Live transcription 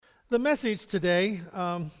The message today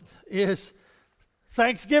is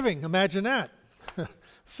Thanksgiving. Imagine that.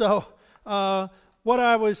 So what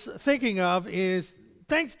I was thinking of is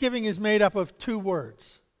Thanksgiving is made up of two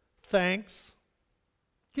words. Thanks,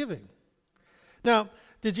 giving. Now,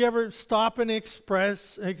 did you ever stop and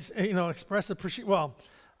express appreciation? Well,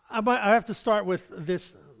 I have to start with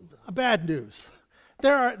this bad news.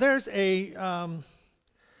 There's a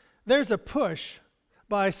push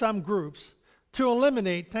by some groups to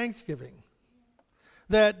eliminate Thanksgiving.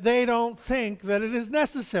 That they don't think that it is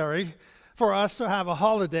necessary for us to have a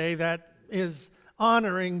holiday that is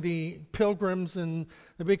honoring the pilgrims, and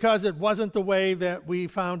because it wasn't the way that we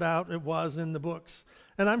found out it was in the books.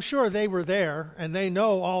 And I'm sure they were there and they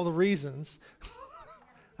know all the reasons.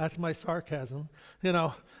 That's my sarcasm.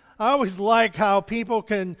 I always like how people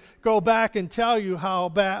can go back and tell you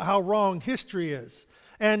how wrong history is.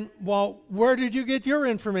 And, well, where did you get your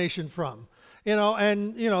information from?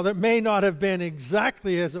 That may not have been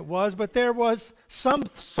exactly as it was, but there was some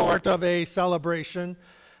sort of a celebration.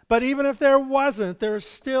 But even if there wasn't, it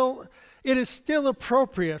is still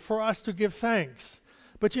appropriate for us to give thanks.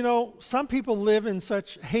 But some people live in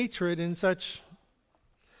such hatred, in such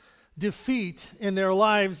defeat in their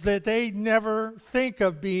lives that they never think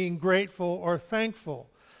of being grateful or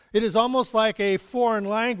thankful. It is almost like a foreign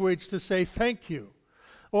language to say thank you,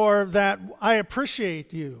 or that I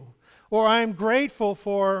appreciate you, or I'm grateful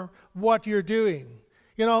for what you're doing.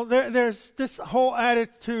 There's this whole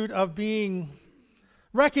attitude of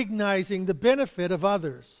recognizing the benefit of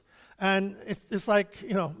others. And it's like,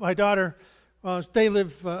 my daughter, they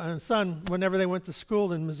live, and son, whenever they went to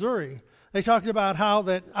school in Missouri, they talked about how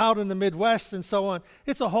that out in the Midwest and so on,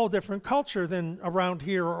 it's a whole different culture than around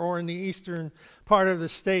here or in the eastern part of the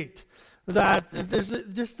state. That there's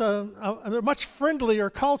just a much friendlier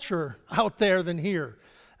culture out there than here.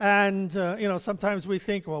 And, sometimes we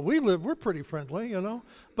think, well, we're pretty friendly,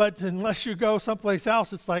 but unless you go someplace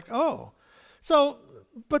else, it's like, oh. So,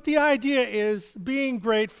 but the idea is being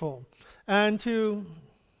grateful and to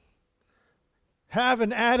have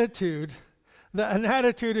an attitude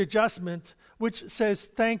adjustment which says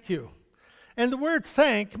thank you. And the word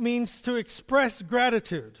thank means to express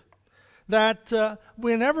gratitude. That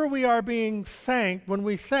whenever we are being thanked, when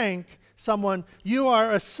we thank someone, you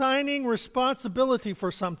are assigning responsibility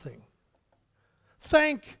for something.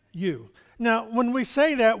 Thank you. Now, when we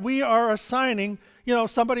say that, we are assigning,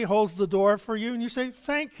 somebody holds the door for you and you say,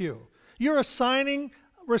 thank you. You're assigning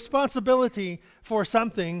responsibility for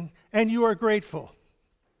something and you are grateful.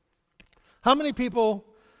 How many people,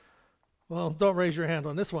 well, don't raise your hand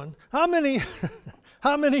on this one. How many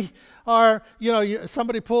are,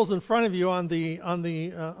 somebody pulls in front of you on the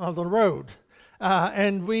road,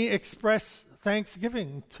 and we express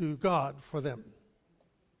thanksgiving to God for them?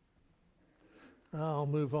 I'll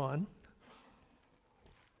move on.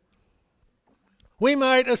 We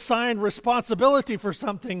might assign responsibility for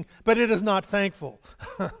something, but it is not thankful.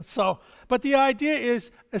 But the idea is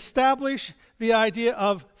establish the idea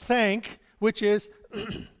of thank, which is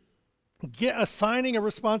assigning a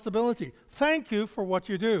responsibility. Thank you for what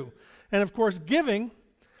you do. And of course, giving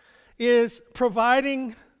is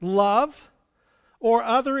providing love or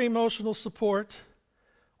other emotional support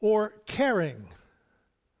or caring.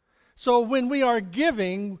 So when we are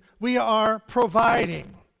giving, we are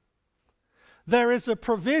providing. There is a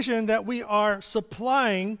provision that we are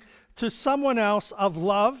supplying to someone else of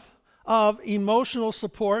love, of emotional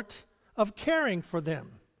support, of caring for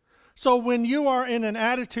them. So when you are in an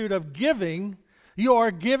attitude of giving, you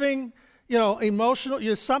are giving,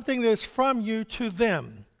 emotional, something that is from you to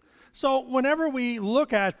them. So whenever we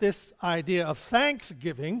look at this idea of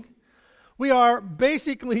thanksgiving, we are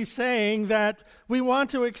basically saying that we want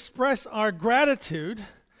to express our gratitude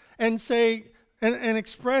and say, and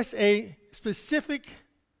express a specific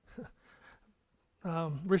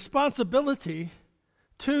responsibility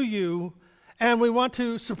to you, and we want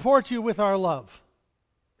to support you with our love.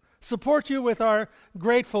 Support you with our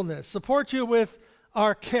gratefulness. Support you with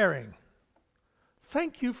our caring.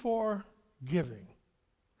 Thank you for giving.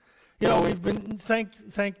 We've been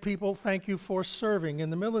thank people. Thank you for serving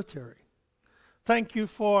in the military. Thank you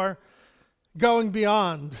for going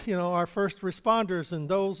beyond, our first responders and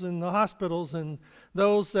those in the hospitals and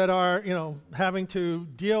those that are, having to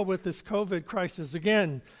deal with this COVID crisis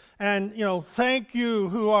again. And, thank you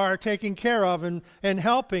who are taking care of and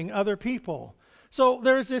helping other people. So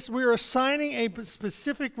there's this, we're assigning a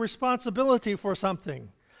specific responsibility for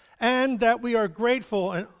something, and that we are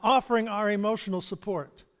grateful and offering our emotional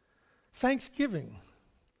support. Thanksgiving.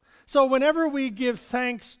 So whenever we give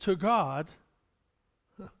thanks to God,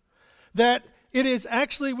 that it is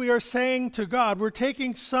actually, we are saying to God, we're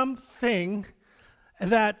taking something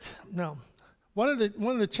that, no, one of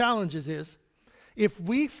the challenges is, if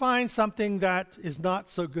we find something that is not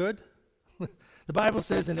so good, the Bible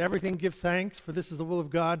says, in everything give thanks, for this is the will of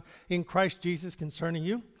God in Christ Jesus concerning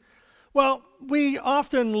you. Well, we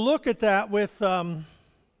often look at that with some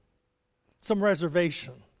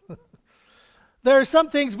reservation. There are some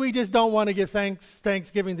things we just don't want to give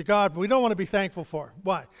thanksgiving to God, but we don't want to be thankful for.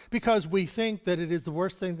 Why? Because we think that it is the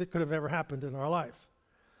worst thing that could have ever happened in our life.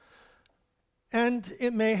 And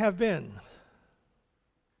it may have been.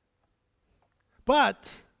 But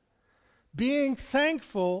being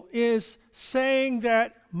thankful is saying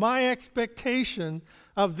that my expectation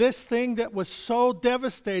of this thing that was so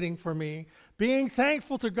devastating for me, being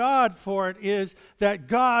thankful to God for it, is that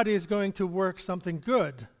God is going to work something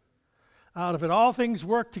good out of it. All things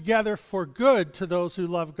work together for good to those who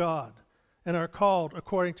love God and are called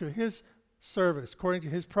according to His service, according to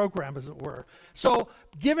His program, as it were. So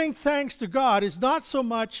giving thanks to God is not so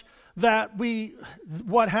much that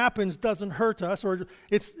what happens doesn't hurt us, or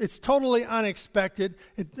it's totally unexpected.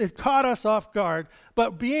 It caught us off guard.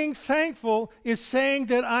 But being thankful is saying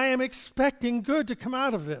that I am expecting good to come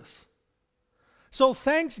out of this. So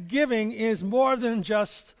thanksgiving is more than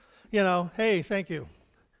just, hey, thank you.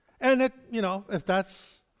 And if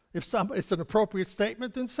it's an appropriate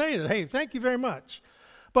statement, then say it. Hey, thank you very much.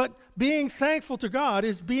 But being thankful to God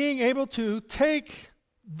is being able to take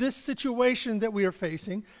this situation that we are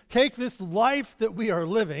facing, take this life that we are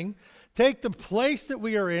living, take the place that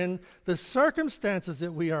we are in, the circumstances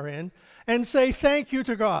that we are in, and say thank you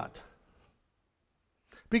to God.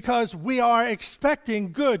 Because we are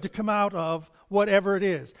expecting good to come out of whatever it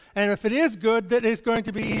is. And if it is good, that it's going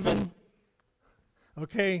to be even,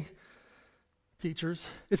 okay, teachers,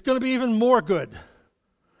 it's going to be even more good.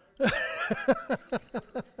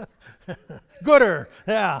 Gooder,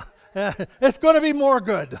 yeah. It's going to be more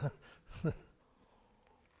good.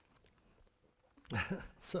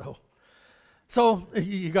 So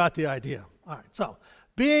you got the idea. All right. So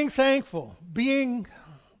being thankful, being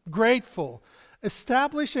grateful,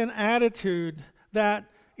 establish an attitude that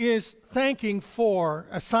is thanking for,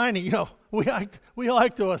 assigning. We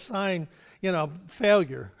like to assign,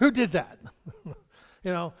 failure. Who did that?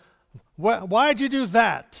 Why'd you do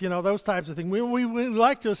that? Those types of things. We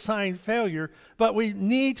like to assign failure, but we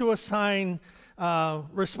need to assign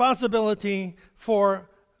responsibility for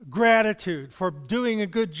gratitude, for doing a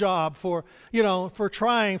good job, for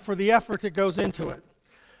trying, for the effort that goes into it.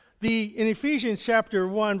 In Ephesians chapter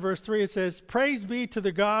 1, verse 3, it says, "Praise be to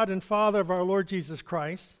the God and Father of our Lord Jesus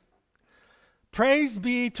Christ." Praise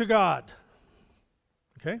be to God.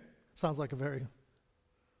 Okay? Sounds like a very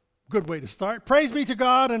good way to start. Praise be to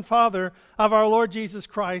God and Father of our Lord Jesus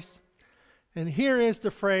Christ. And here is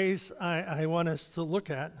the phrase I want us to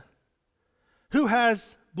look at. Who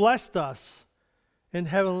has blessed us in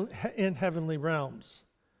heavenly realms?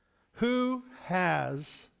 Who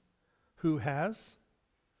has?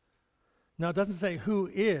 Now it doesn't say who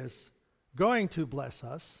is going to bless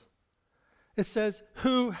us. It says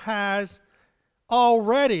who has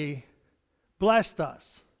already blessed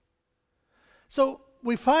us. So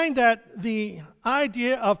we find that the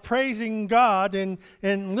idea of praising God and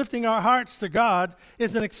lifting our hearts to God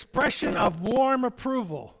is an expression of warm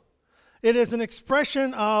approval. It is an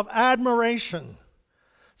expression of admiration.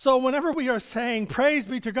 So whenever we are saying praise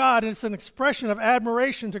be to God, it's an expression of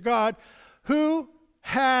admiration to God who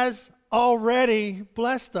has already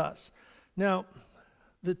blessed us. Now,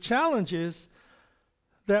 the challenge is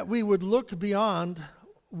that we would look beyond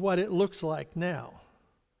what it looks like now.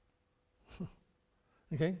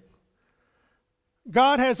 Okay?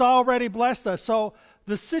 God has already blessed us. So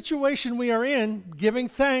the situation we are in, giving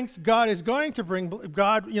thanks, God is going to bring,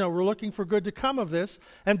 we're looking for good to come of this.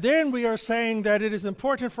 And then we are saying that it is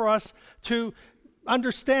important for us to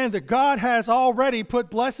understand that God has already put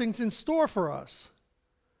blessings in store for us.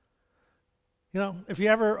 If you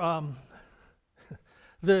ever,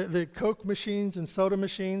 the Coke machines and soda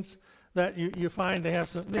machines that you find they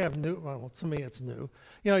have new, well, to me it's new.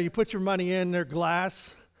 You put your money in, they're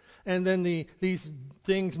glass, and then these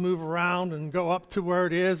things move around and go up to where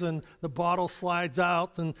it is, and the bottle slides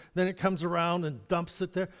out, and then it comes around and dumps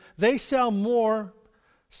it there. They sell more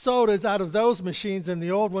sodas out of those machines than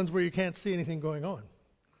the old ones where you can't see anything going on.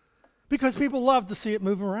 Because people love to see it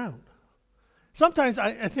move around. Sometimes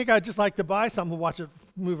I think I'd just like to buy something to watch it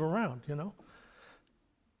move around,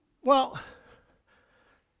 Well,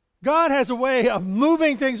 God has a way of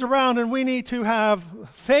moving things around, and we need to have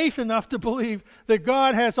faith enough to believe that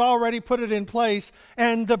God has already put it in place,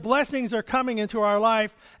 and the blessings are coming into our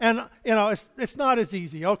life. And, it's not as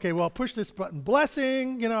easy. Okay, well, push this button.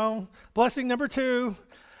 Blessing, blessing number 2.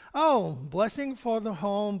 Oh, blessing for the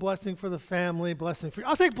home, blessing for the family, blessing for...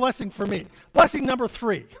 I'll take blessing for me. Blessing number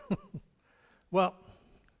 3. Well,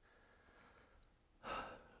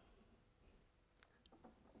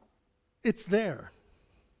 it's there.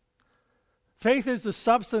 Faith is the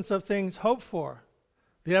substance of things hoped for,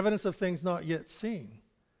 the evidence of things not yet seen.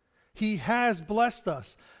 He has blessed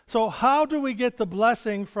us. So how do we get the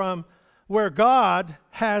blessing from where God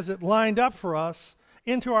has it lined up for us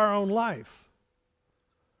into our own life?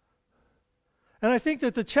 And I think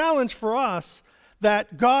that the challenge for us,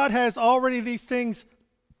 that God has already these things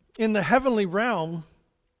in the heavenly realm,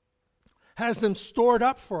 has them stored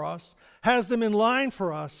up for us, has them in line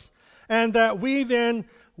for us, and that we then,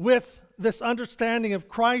 with this understanding of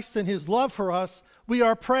Christ and his love for us, we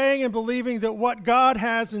are praying and believing that what God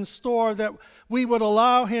has in store, that we would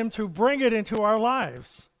allow him to bring it into our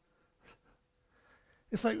lives.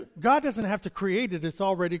 It's like God doesn't have to create it, it's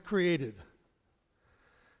already created.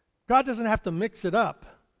 God doesn't have to mix it up.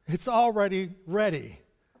 It's already ready.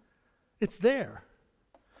 It's there.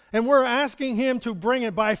 And we're asking him to bring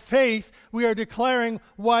it by faith. We are declaring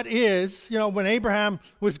what is. When Abraham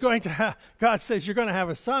was going to have, God says, you're going to have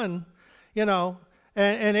a son.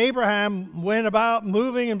 And Abraham went about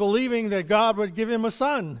moving and believing that God would give him a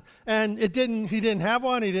son. And he didn't have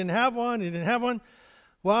one.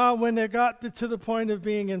 Well, when it got to the point of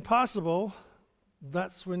being impossible,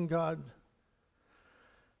 that's when God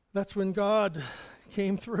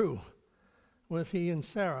came through with he and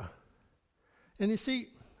Sarah. And you see,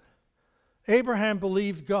 Abraham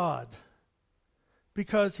believed God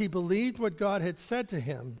because he believed what God had said to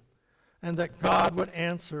him and that God would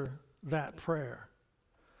answer that prayer.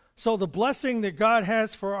 So the blessing that God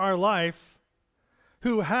has for our life,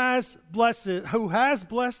 who has blessed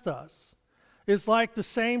us, is like the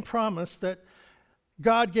same promise that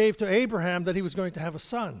God gave to Abraham, that he was going to have a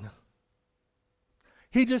son.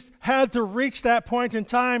 He just had to reach that point in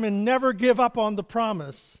time and never give up on the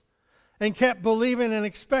promise, and kept believing and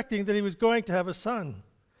expecting that he was going to have a son.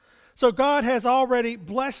 So God has already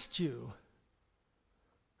blessed you.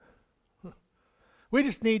 We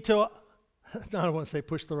just need to, I don't want to say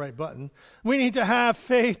push the right button. We need to have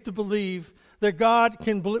faith to believe that God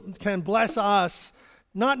can bless us,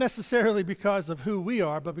 not necessarily because of who we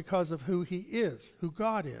are, but because of who he is, who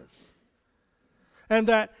God is. And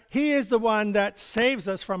that he is the one that saves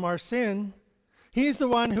us from our sin. He's the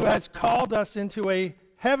one who has called us into a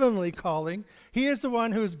heavenly calling. He is the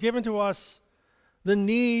one who has given to us the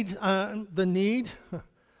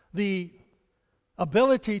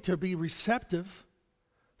ability to be receptive.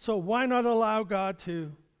 So why not allow God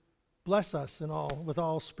to bless us with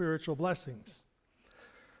all spiritual blessings?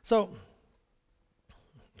 So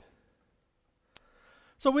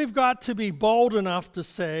we've got to be bold enough to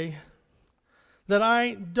say that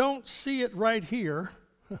I don't see it right here.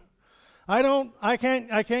 I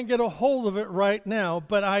can't get a hold of it right now,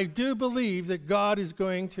 but I do believe that God is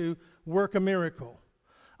going to work a miracle.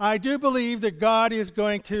 I do believe that God is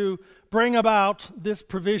going to bring about this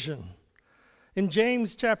provision. In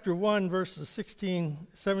James chapter 1, verses 16,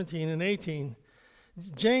 17, and 18,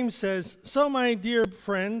 James says, "So my dear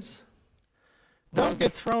friends, don't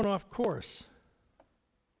get thrown off course.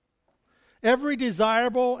 Every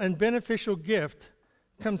desirable and beneficial gift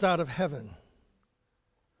comes out of heaven."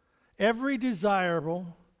 Every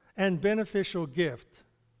desirable and beneficial gift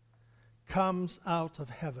comes out of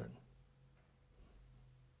heaven.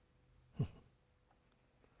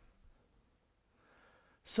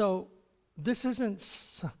 So this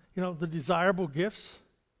isn't, the desirable gifts.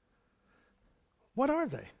 What are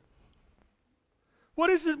they? What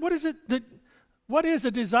is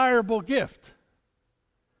a desirable gift?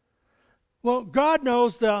 Well, God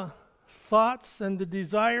knows the thoughts and the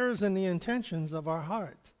desires and the intentions of our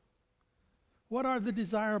heart. What are the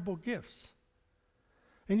desirable gifts?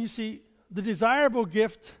 And you see, the desirable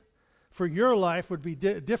gift for your life would be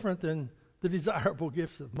different than the desirable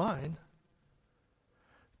gift of mine.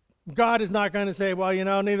 God is not going to say, well,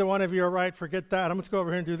 neither one of you are right, forget that. I'm going to go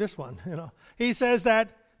over here and do this one. He says that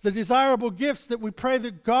the desirable gifts, that we pray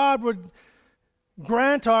that God would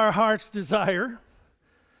grant our heart's desire,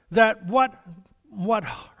 that what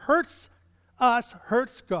hurts us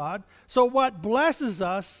hurts God, so what blesses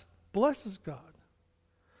us blesses God.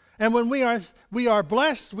 And when we are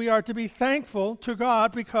blessed, we are to be thankful to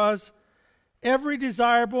God, because every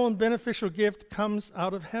desirable and beneficial gift comes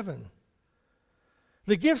out of heaven.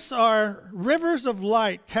 The gifts are rivers of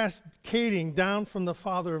light cascading down from the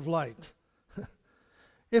Father of light.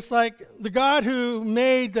 It's like the God who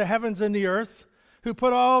made the heavens and the earth, who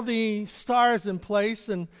put all the stars in place,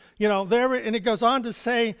 and and it goes on to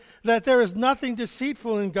say that there is nothing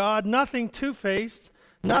deceitful in God, nothing two-faced,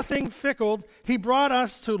 nothing fickle. He brought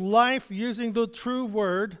us to life using the true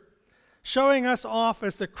word, showing us off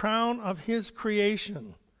as the crown of his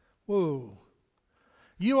creation. Whoa.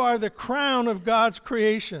 You are the crown of God's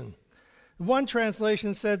creation. One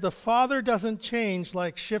translation said, the Father doesn't change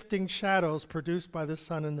like shifting shadows produced by the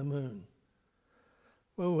sun and the moon.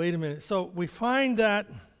 Well, wait a minute. So we find that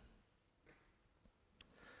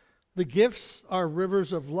the gifts are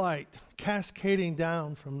rivers of light cascading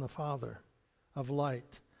down from the Father of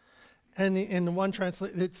light. And in the one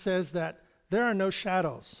translation, it says that there are no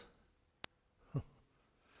shadows.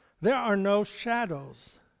 There are no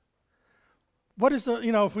shadows. What is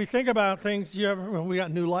if we think about things, we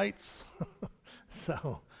got new lights.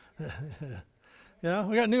 So, we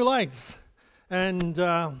got new lights. And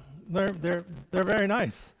they're very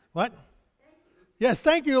nice. What? Yes,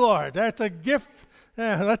 thank you, Lord. That's a gift.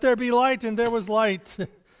 Yeah, let there be light, and there was light.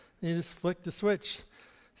 You just flick the switch.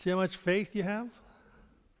 See how much faith you have?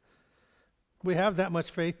 We have that much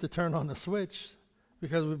faith to turn on the switch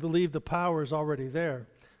because we believe the power is already there.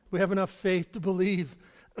 We have enough faith to believe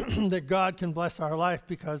that God can bless our life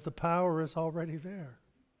because the power is already there.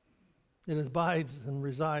 It abides and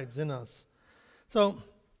resides in us. So,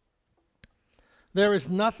 there is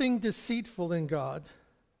nothing deceitful in God,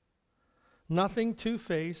 nothing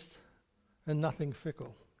two-faced, and nothing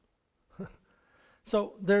fickle.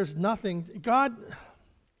 So, there's nothing.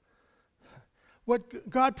 What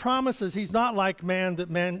God promises, he's not like man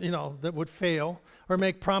that would fail or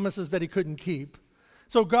make promises that he couldn't keep.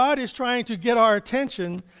 So God is trying to get our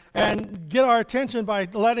attention by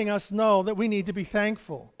letting us know that we need to be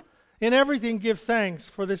thankful. In everything give thanks,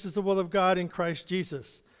 for this is the will of God in Christ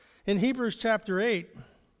Jesus. In Hebrews chapter 8,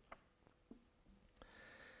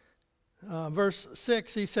 verse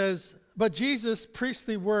 6, he says, but Jesus'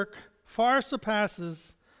 priestly work far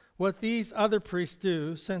surpasses what these other priests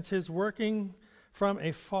do, since his working from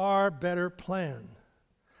a far better plan.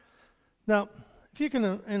 Now, if you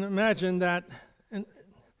can imagine that, and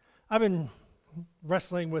I've been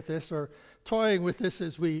wrestling with this or toying with this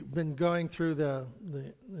as we've been going through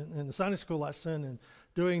in the Sunday school lesson and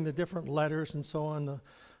doing the different letters and so on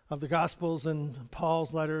of the Gospels and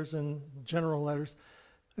Paul's letters and general letters.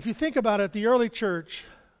 If you think about it, the early church,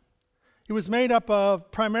 it was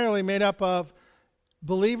primarily made up of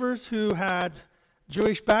believers who had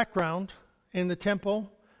Jewish background in the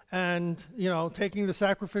temple and, taking the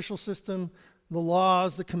sacrificial system, the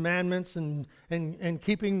laws, the commandments, and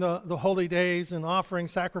keeping the holy days and offering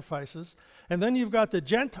sacrifices. And then you've got the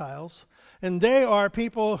Gentiles, and they are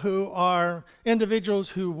people who are individuals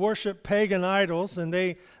who worship pagan idols, and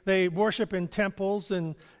they worship in temples,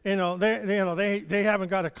 and they haven't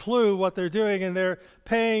got a clue what they're doing, and they're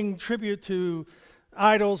paying tribute to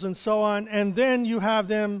idols and so on. And then you have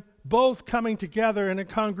them both coming together in a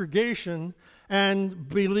congregation and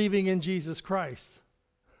believing in Jesus Christ.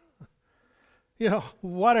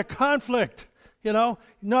 What a conflict. Not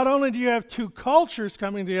only do you have two cultures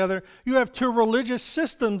coming together, you have two religious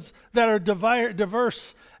systems that are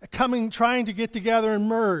diverse, trying to get together and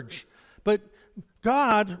merge. But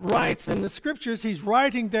God writes in the scriptures, he's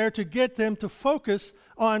writing there to get them to focus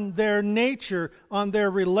on their nature, on their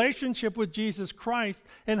relationship with Jesus Christ,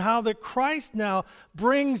 and how that Christ now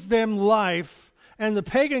brings them life. And the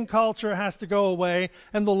pagan culture has to go away,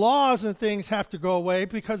 and the laws and things have to go away,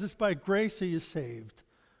 because it's by grace that you're saved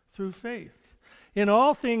through faith. In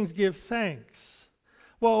all things give thanks.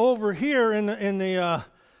 Well, over here in the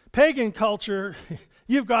pagan culture,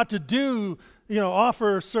 you've got to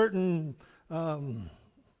offer certain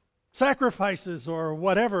sacrifices or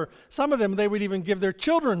whatever. Some of them, they would even give their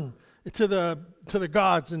children to the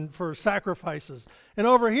gods and for sacrifices. And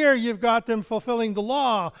over here, you've got them fulfilling the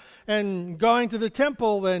law and going to the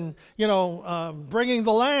temple and bringing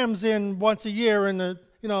the lambs in once a year and the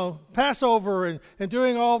Passover and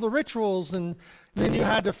doing all the rituals. And then you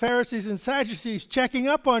had the Pharisees and Sadducees checking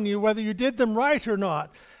up on you whether you did them right or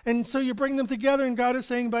not. And so you bring them together, and God is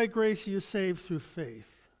saying, by grace you're saved through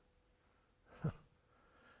faith.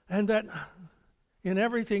 And that in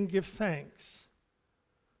everything give thanks.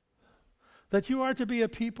 That you are to be a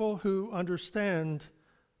people who understand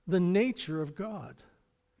the nature of God.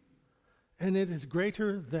 And it is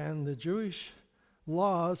greater than the Jewish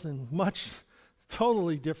laws and much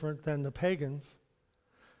totally different than the pagans.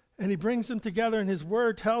 And he brings them together, and his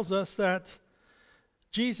word tells us that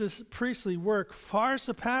Jesus' priestly work far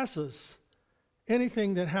surpasses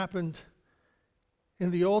anything that happened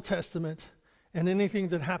in the Old Testament and anything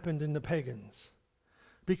that happened in the pagans.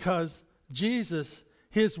 Because Jesus,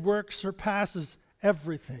 his work surpasses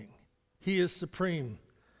everything. He is supreme.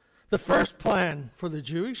 The first plan for the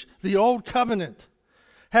Jewish, the Old Covenant,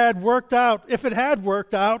 had worked out. If it had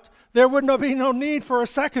worked out, there would be no need for a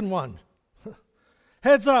second one.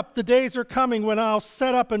 Heads up, the days are coming when I'll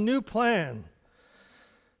set up a new plan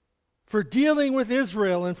for dealing with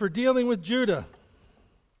Israel and for dealing with Judah.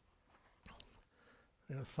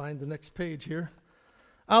 I'm going to find the next page here.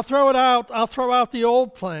 I'll throw it out. I'll throw out the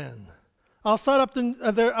old plan. I'll set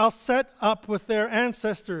up with their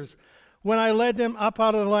ancestors when I led them up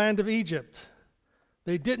out of the land of Egypt.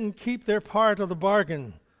 They didn't keep their part of the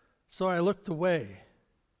bargain, so I looked away.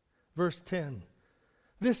 Verse 10.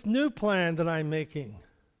 This new plan that I'm making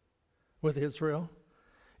with Israel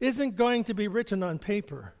isn't going to be written on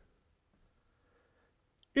paper,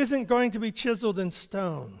 isn't going to be chiseled in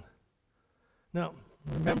stone. Now,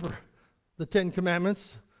 remember the Ten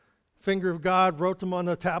Commandments? Finger of God wrote them on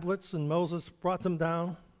the tablets, and Moses brought them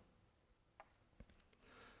down.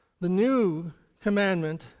 The new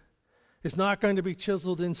commandment is not going to be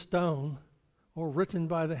chiseled in stone or written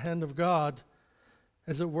by the hand of God,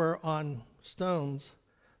 as it were, on stones.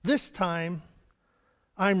 This time,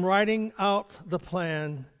 I'm writing out the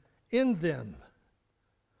plan in them.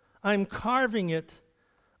 I'm carving it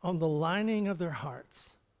on the lining of their hearts.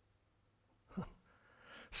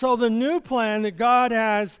 So the new plan that God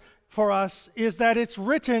has for us is that it's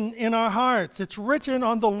written in our hearts. It's written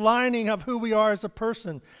on the lining of who we are as a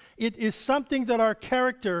person. It is something that our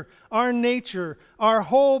character, our nature, our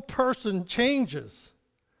whole person changes.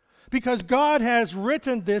 Because God has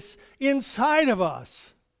written this inside of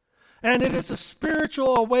us. And it is a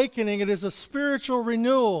spiritual awakening. It is a spiritual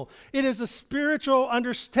renewal. It is a spiritual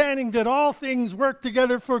understanding that all things work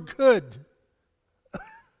together for good.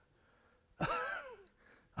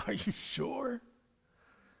 Are you sure?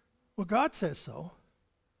 Well, God says so.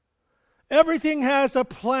 Everything has a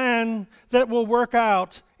plan that will work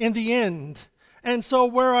out in the end. And so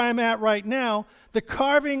where I'm at right now, the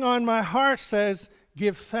carving on my heart says,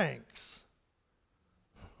 give thanks.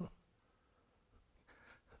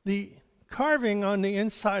 The carving on the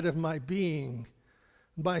inside of my being,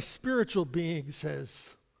 my spiritual being says,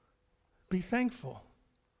 be thankful.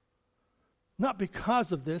 Not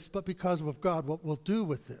because of this, but because of God, what we'll do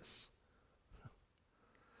with this.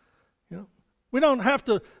 You know, we don't have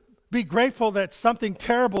to be grateful that something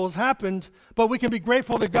terrible has happened, but we can be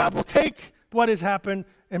grateful that God will take what has happened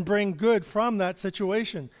and bring good from that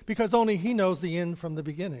situation, because only He knows the end from the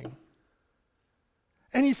beginning.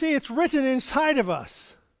 And you see, it's written inside of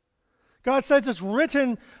us. God says it's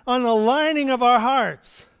written on the lining of our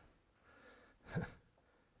hearts.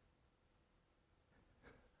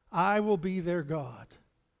 I will be their God,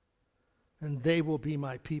 and they will be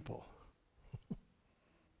my people.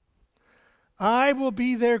 I will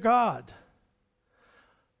be their God.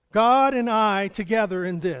 God and I together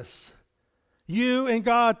in this. You and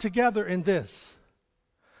God together in this.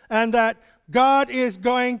 And that God is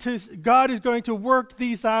going to work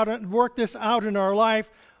this out in our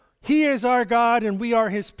life. He is our God and we are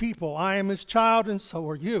His people. I am His child and so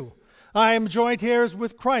are you. I am joint heirs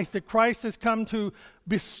with Christ, that Christ has come to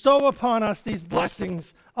bestow upon us these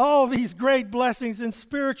blessings, all these great blessings in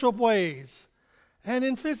spiritual ways and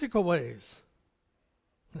in physical ways.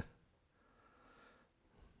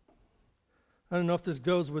 I don't know if this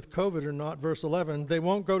goes with COVID or not, verse 11. They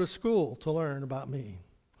won't go to school to learn about me.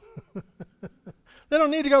 They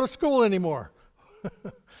don't need to go to school anymore.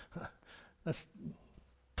 That's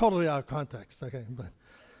totally out of context, okay? But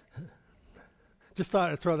just thought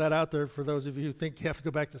I'd throw that out there for those of you who think you have to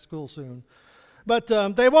go back to school soon. But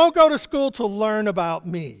they won't go to school to learn about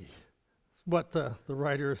me, what the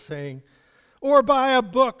writer is saying. Or buy a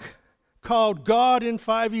book called God in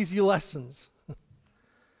 5 Easy Lessons.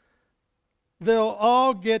 They'll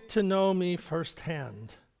all get to know me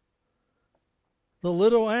firsthand. The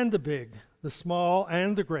little and the big, the small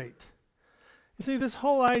and the great. You see, this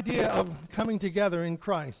whole idea of coming together in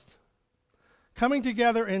Christ, coming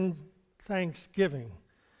together in thanksgiving,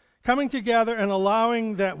 coming together and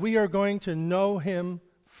allowing that we are going to know Him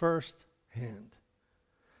firsthand.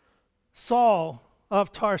 Saul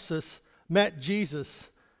of Tarsus met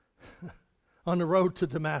Jesus on the road to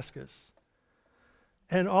Damascus.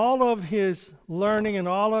 And all of his learning and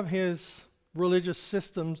all of his religious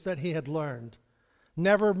systems that he had learned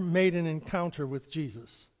never made an encounter with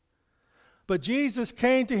Jesus. But Jesus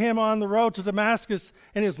came to him on the road to Damascus,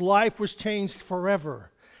 and his life was changed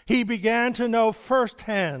forever. He began to know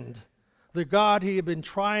firsthand the God he had been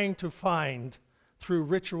trying to find through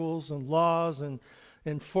rituals and laws and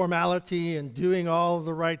formality and doing all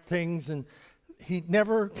the right things, and he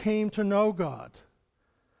never came to know God.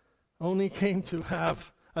 Only came to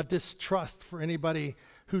have a distrust for anybody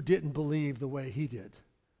who didn't believe the way he did.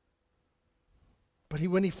 But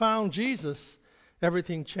when he found Jesus,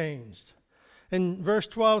 everything changed. And verse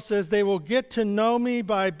 12 says, they will get to know me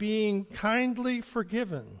by being kindly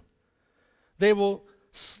forgiven. They will,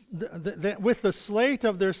 with the slate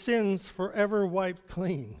of their sins forever wiped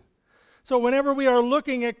clean. So whenever we are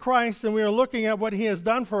looking at Christ and we are looking at what he has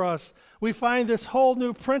done for us, we find this whole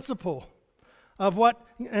new principle of what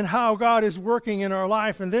and how God is working in our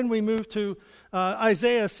life. And then we move to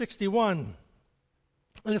Isaiah 61.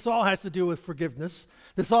 And this all has to do with forgiveness.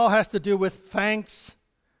 This all has to do with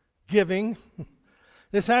thanksgiving.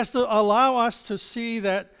 This has to allow us to see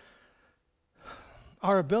that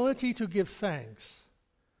our ability to give thanks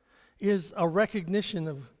is a recognition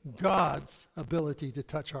of God's ability to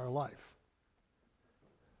touch our life.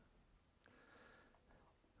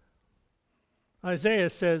 Isaiah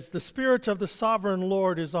says, the Spirit of the Sovereign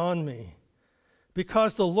Lord is on me,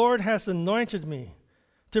 because the Lord has anointed me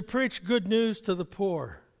to preach good news to the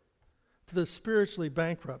poor, to the spiritually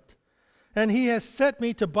bankrupt. And he has set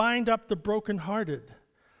me to bind up the brokenhearted.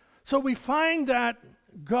 So we find that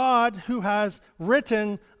God, who has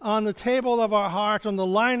written on the table of our heart, on the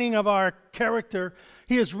lining of our character,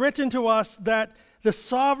 he has written to us that the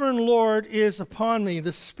sovereign Lord is upon me.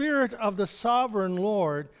 The Spirit of the sovereign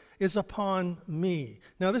Lord is upon me.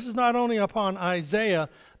 Now, this is not only upon Isaiah,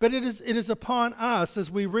 but it is upon us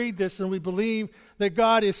as we read this and we believe that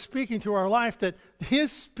God is speaking to our life, that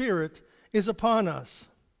his Spirit is upon us.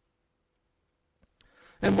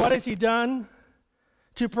 And what has he done?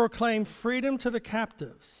 To proclaim freedom to the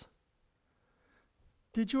captives.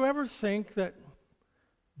 Did you ever think that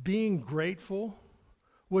being grateful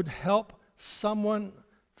would help someone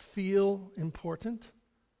feel important?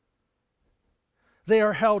 They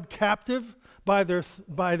are held captive by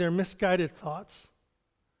their misguided thoughts.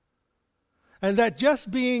 And that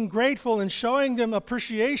just being grateful and showing them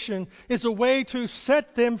appreciation is a way to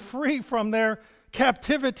set them free from their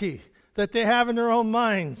captivity that they have in their own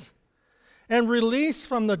minds, and release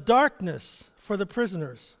from the darkness for the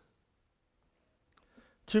prisoners.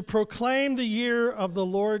 To proclaim the year of the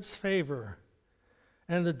Lord's favor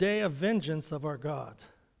and the day of vengeance of our God.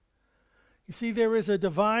 You see, there is a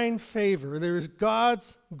divine favor. There is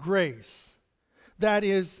God's grace that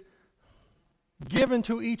is given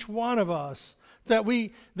to each one of us, that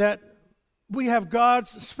we have God's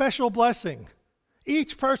special blessing.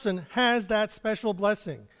 Each person has that special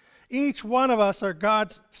blessing. Each one of us are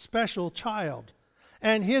God's special child.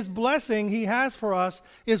 And his blessing he has for us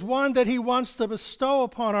is one that he wants to bestow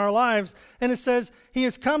upon our lives. And it says, he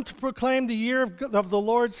has come to proclaim the year of the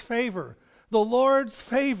Lord's favor. The Lord's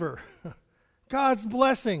favor. God's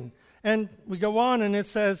blessing. And we go on and it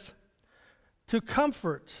says, to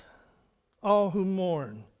comfort all who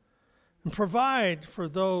mourn and provide for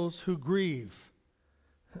those who grieve.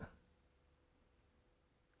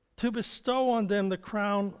 To bestow on them the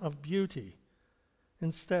crown of beauty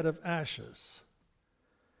instead of ashes,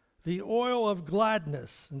 the oil of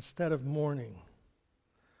gladness instead of mourning,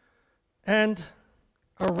 and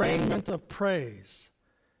a raiment of praise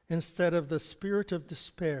instead of the spirit of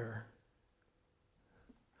despair.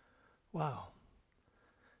 Wow.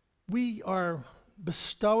 We are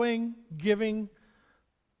bestowing, giving,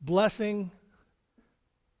 blessing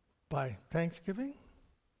by thanksgiving,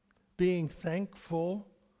 being thankful,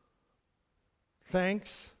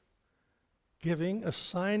 thanksgiving,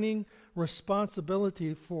 assigning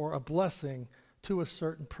responsibility for a blessing to a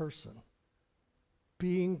certain person,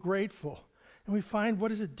 being grateful. And we find,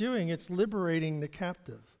 what is it doing? It's liberating the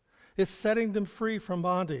captive. It's setting them free from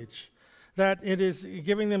bondage. That it is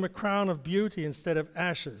giving them a crown of beauty instead of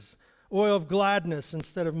ashes, oil of gladness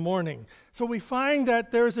instead of mourning. So we find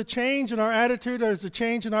that there is a change in our attitude, there's a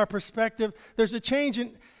change in our perspective, there's a change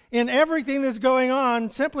in everything that's going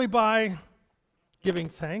on simply by giving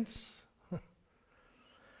thanks.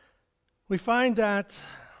 We find that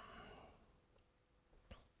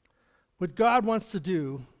what God wants to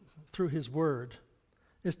do through his word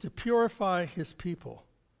is to purify his people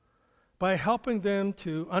by helping them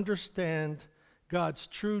to understand God's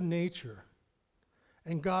true nature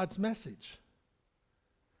and God's message.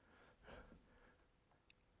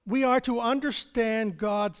 We are to understand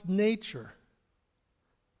God's nature.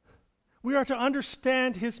 We are to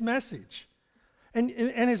understand his message. And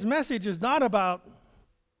his message is not about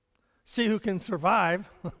see who can survive.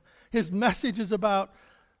 His message is about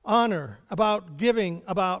honor, about giving,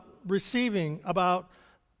 about receiving, about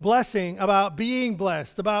blessing, about being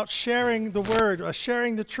blessed, about sharing the word,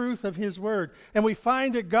 sharing the truth of his word. And we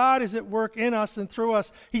find that God is at work in us and through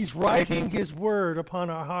us. He's writing his word upon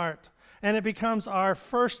our heart. And it becomes our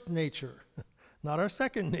first nature, not our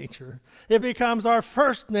second nature. It becomes our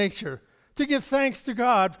first nature to give thanks to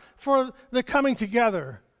God for the coming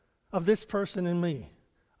together of this person and me,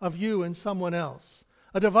 of you and someone else.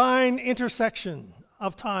 A divine intersection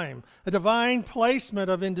of time, a divine placement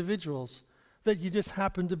of individuals that you just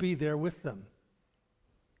happen to be there with them.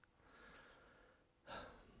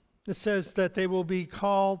 It says that they will be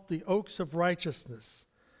called the oaks of righteousness,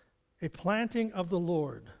 a planting of the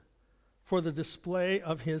Lord for the display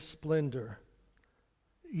of his splendor.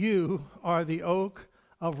 You are the oak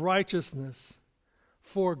of righteousness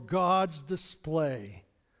for God's display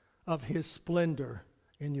of his splendor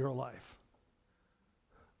in your life.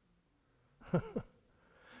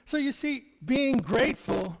 So you see, being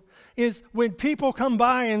grateful is when people come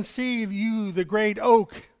by and see you, the great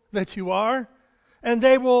oak that you are, and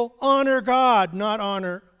they will honor God, not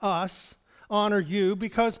honor us, honor you,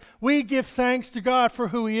 because we give thanks to God for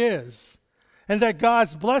who he is, and that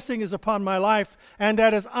God's blessing is upon my life, and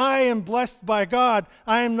that as I am blessed by God,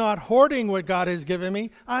 I am not hoarding what God has given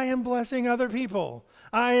me, I am blessing other people.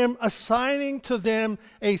 I am assigning to them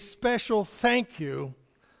a special thank you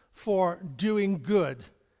for doing good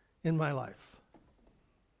in my life.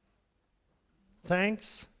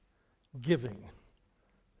 Thanksgiving.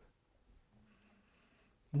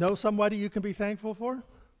 Know somebody you can be thankful for?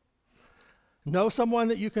 Know someone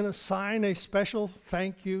that you can assign a special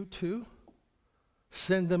thank you to?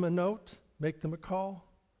 Send them a note, make them a call.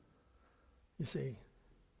 You see,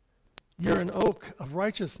 you're an oak of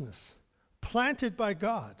righteousness, planted by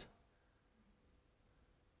God.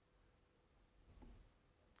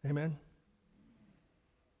 Amen?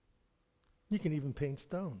 You can even paint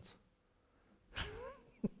stones.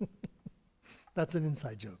 That's an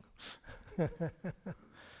inside joke.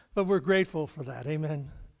 But we're grateful for that.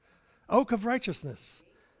 Amen. Oak of righteousness.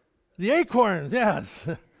 The acorns, yes.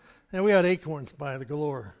 And we had acorns by the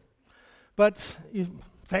galore. But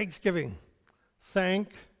Thanksgiving.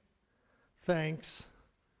 Thanksgiving.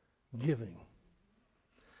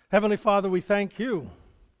 Heavenly Father, we thank you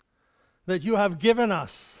that you have given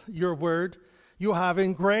us your word. You have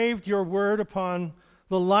engraved your word upon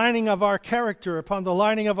the lining of our character, upon the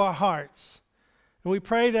lining of our hearts. And we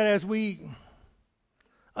pray that as we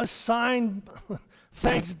assign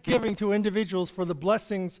thanksgiving to individuals for the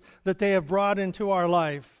blessings that they have brought into our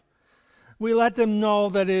life, we let them know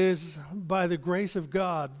that it is by the grace of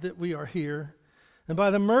God that we are here, and by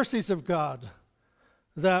the mercies of God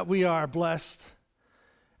that we are blessed.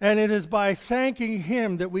 And it is by thanking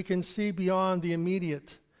him that we can see beyond the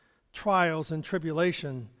immediate trials and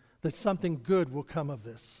tribulation that something good will come of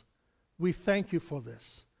this. We thank you for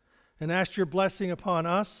this and ask your blessing upon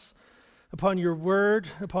us, upon your word,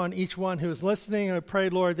 upon each one who is listening. I pray,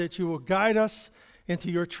 Lord, that you will guide us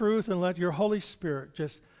into your truth and let your Holy Spirit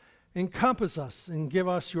just encompass us and give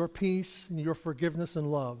us your peace and your forgiveness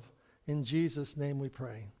and love. In Jesus' name we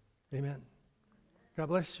pray. Amen. God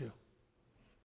bless you.